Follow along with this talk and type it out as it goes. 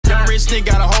This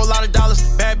nigga got a whole lot of dollars.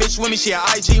 Bad bitch with me, she a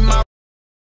IG model.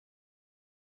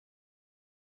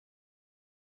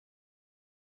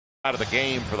 Out of the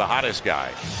game for the hottest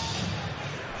guy.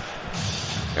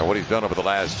 And what he's done over the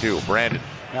last two. Brandon.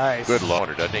 Nice. Good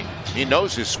loader, doesn't he? He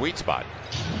knows his sweet spot.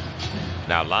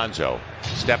 Now Lonzo.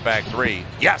 Step back three.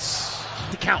 Yes!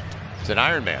 To count. It's an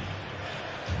Iron Man.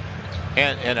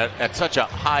 And at such a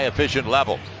high efficient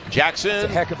level. Jackson. It's a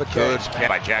heck of a good catch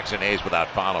by Jackson Hayes without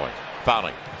fouling.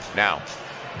 Now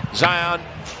Zion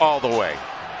all the way.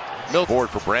 Board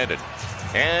for Brandon.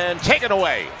 And taken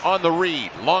away on the read.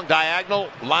 Long diagonal.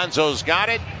 Lonzo's got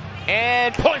it.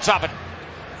 And points off it.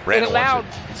 It allowed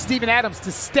Steven Adams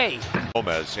to stay.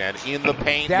 Gomez and in the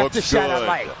paint. That's looks the shot good. I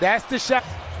like. That's the shot.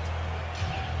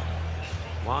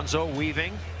 Lonzo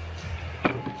weaving.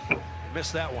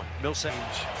 Missed that one. Millsap.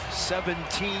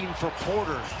 17 for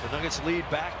Porter. The Nuggets lead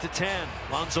back to 10.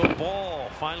 Lonzo Ball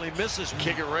finally misses.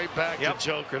 Kick it right back to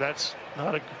Joker. That's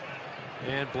not a...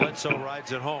 And Bledsoe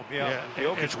rides it home. Yeah.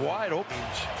 Jokic wide open.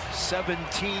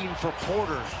 17 for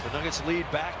Porter. The Nuggets lead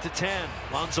back to 10.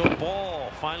 Lonzo Ball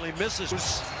finally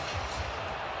misses.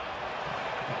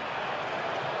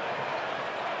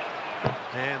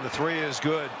 And the three is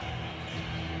good.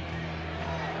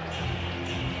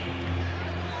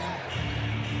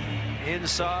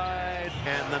 Inside,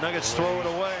 and the Nuggets throw it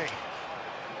away.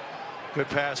 Good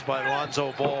pass by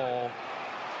Lonzo Ball.